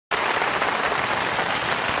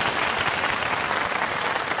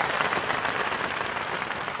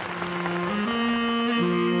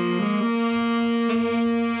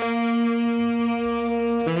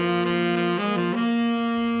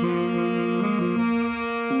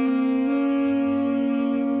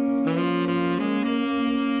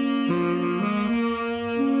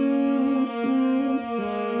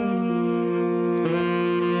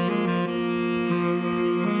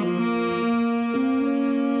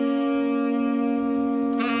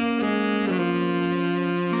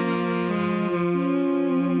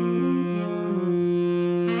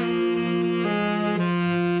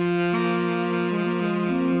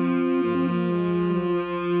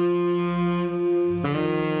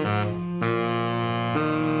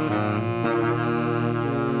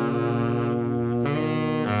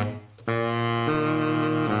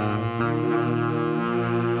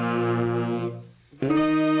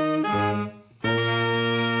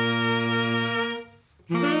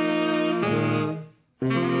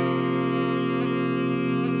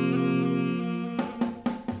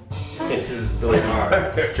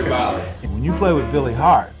Hart, Jabali. When you play with Billy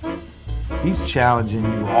Hart, he's challenging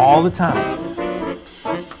you all the time.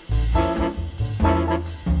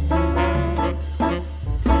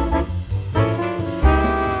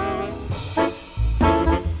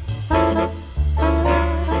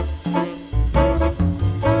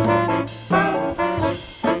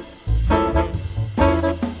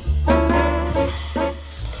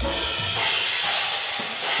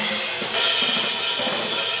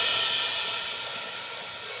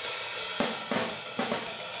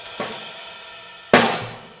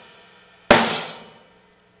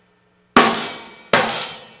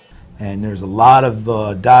 And there's a lot of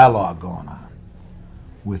dialogue going on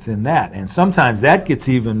within that. And sometimes that gets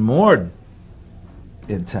even more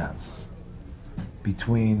intense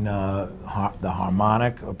between the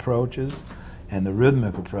harmonic approaches and the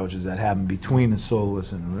rhythmic approaches that happen between the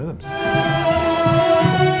soloist and the rhythm section.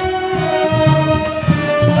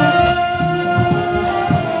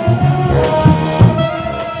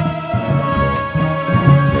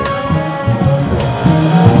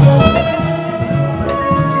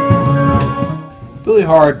 Billy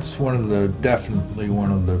Hart's definitely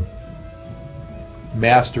one of the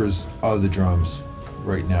masters of the drums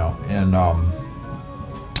right now, and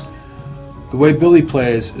the way Billy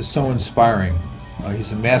plays is so inspiring.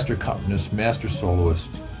 He's a master accompanist, master soloist,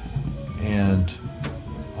 and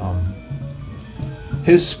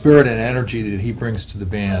his spirit and energy that he brings to the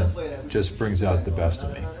band just brings out the best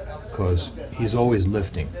of me, because he's always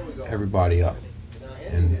lifting everybody up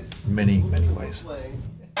in many, many ways.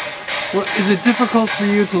 Well, is it difficult for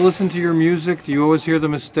you to listen to your music? Do you always hear the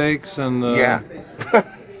mistakes and? Yeah.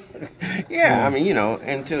 Yeah. I mean,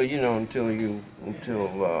 until a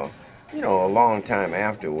long time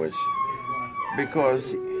afterwards,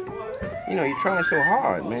 because you try so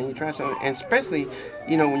hard, man. You try so, and especially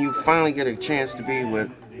when you finally get a chance to be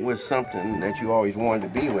with something that you always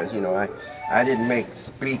wanted to be with. I didn't make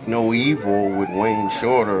Speak No Evil with Wayne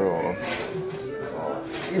Shorter, or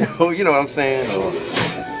you know what I'm saying, or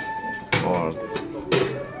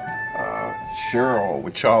Cheryl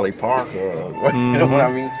with Charlie Parker, or, you know what I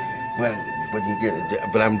mean? But you get it.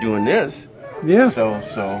 But I'm doing this. Yeah. So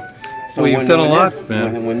well, you've done a lot,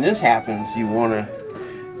 man. When this happens, you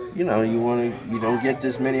don't get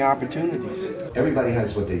this many opportunities. Everybody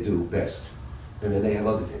has what they do best, and then they have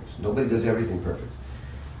other things. Nobody does everything perfect.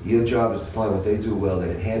 Your job is to find what they do well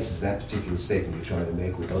that enhances that particular statement you're trying to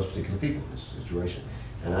make with those particular people in this situation.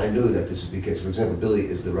 And I knew that this would be the case. For example, Billy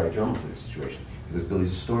is the right drummer for this situation, because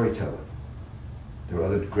Billy's a storyteller. There are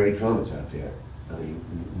other great drummers out there. I mean,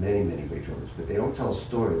 many, many great drummers, but they don't tell a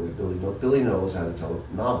story the way Billy knows. Billy knows how to tell a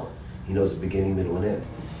novel. He knows the beginning, middle, and end.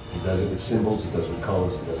 He does it with symbols, he does it with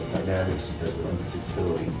colors, he does it with dynamics, he does it with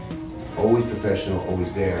unpredictability. Always professional,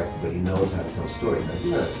 always there, but he knows how to tell a story. Now, if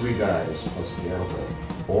you have three guys plus a piano player,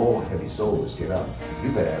 all heavy soloists get up,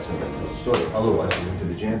 you better have somebody to tell a story, otherwise you're into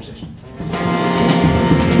the jam session.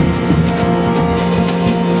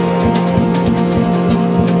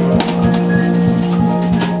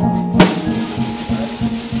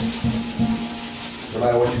 No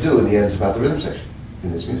matter what you do, in the end, it's about the rhythm section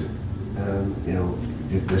in this music.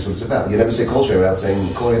 That's what it's about. You never say Coltrane without saying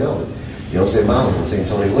McCoy and Elvin. You don't say Mulligan without saying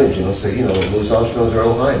Tony Williams. You don't say, Louis Armstrong's or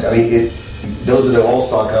Earl Hines. I mean, those are the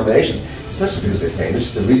all-star combinations. It's not just because they're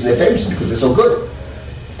famous. The reason they're famous is because they're so good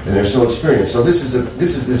and they're so experienced. So this is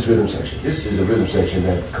this rhythm section. This is a rhythm section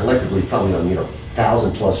that collectively probably on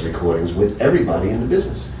 1,000+ recordings with everybody in the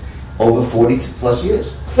business over 40+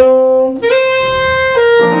 years.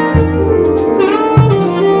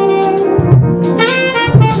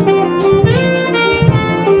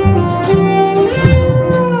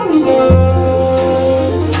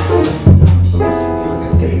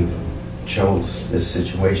 This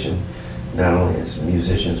situation, not only as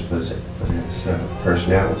musicians, but as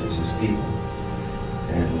personalities, as people,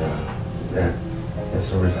 and I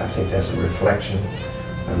think that's a reflection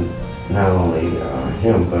of not only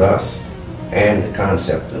him but us, and the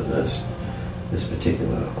concept of this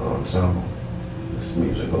particular ensemble, this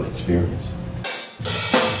musical experience.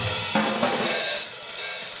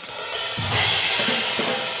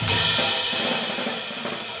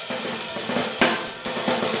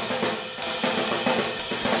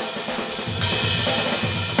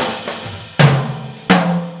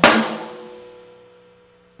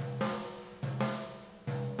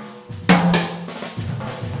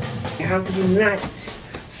 How could you not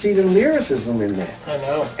see the lyricism in that? I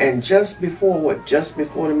know. And just before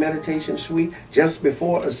the meditation suite, just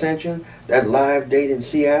before Ascension, that live date in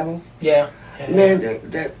Seattle. Yeah. Man,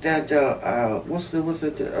 that what's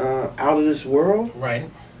it? Out of This World. Right.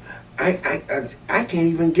 I can't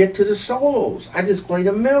even get to the solos. I just play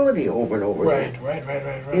the melody over and over again. Right.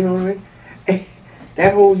 You know what I mean?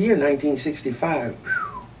 That whole year, 1965.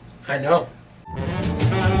 Whew. I know.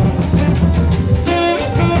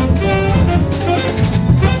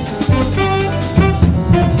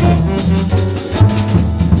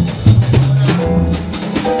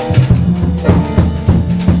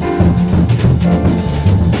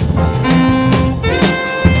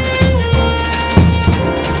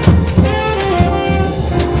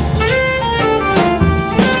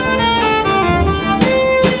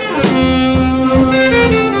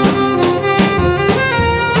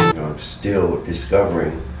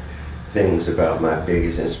 Discovering things about my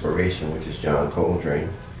biggest inspiration, which is John Coltrane.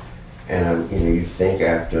 And you think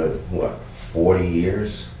after what, 40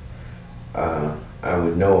 years, I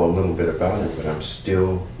would know a little bit about him, but I'm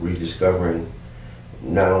still rediscovering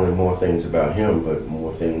not only more things about him, but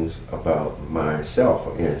more things about myself,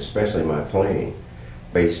 especially my playing,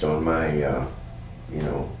 based on my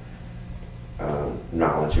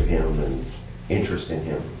knowledge of him and interest in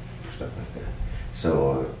him, stuff like that.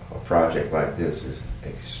 So a project like this is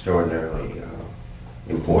extraordinarily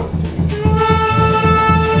important to me.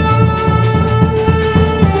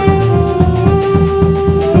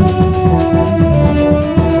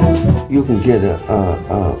 You can get a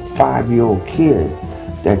 5-year-old kid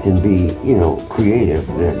that can be, creative.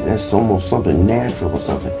 That's almost something natural or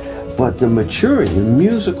something. But the maturity, the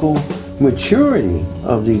musical maturity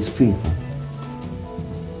of these people,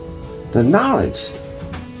 the knowledge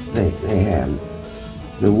they have,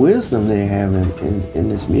 the wisdom they have in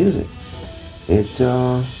this music, it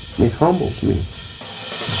humbles me.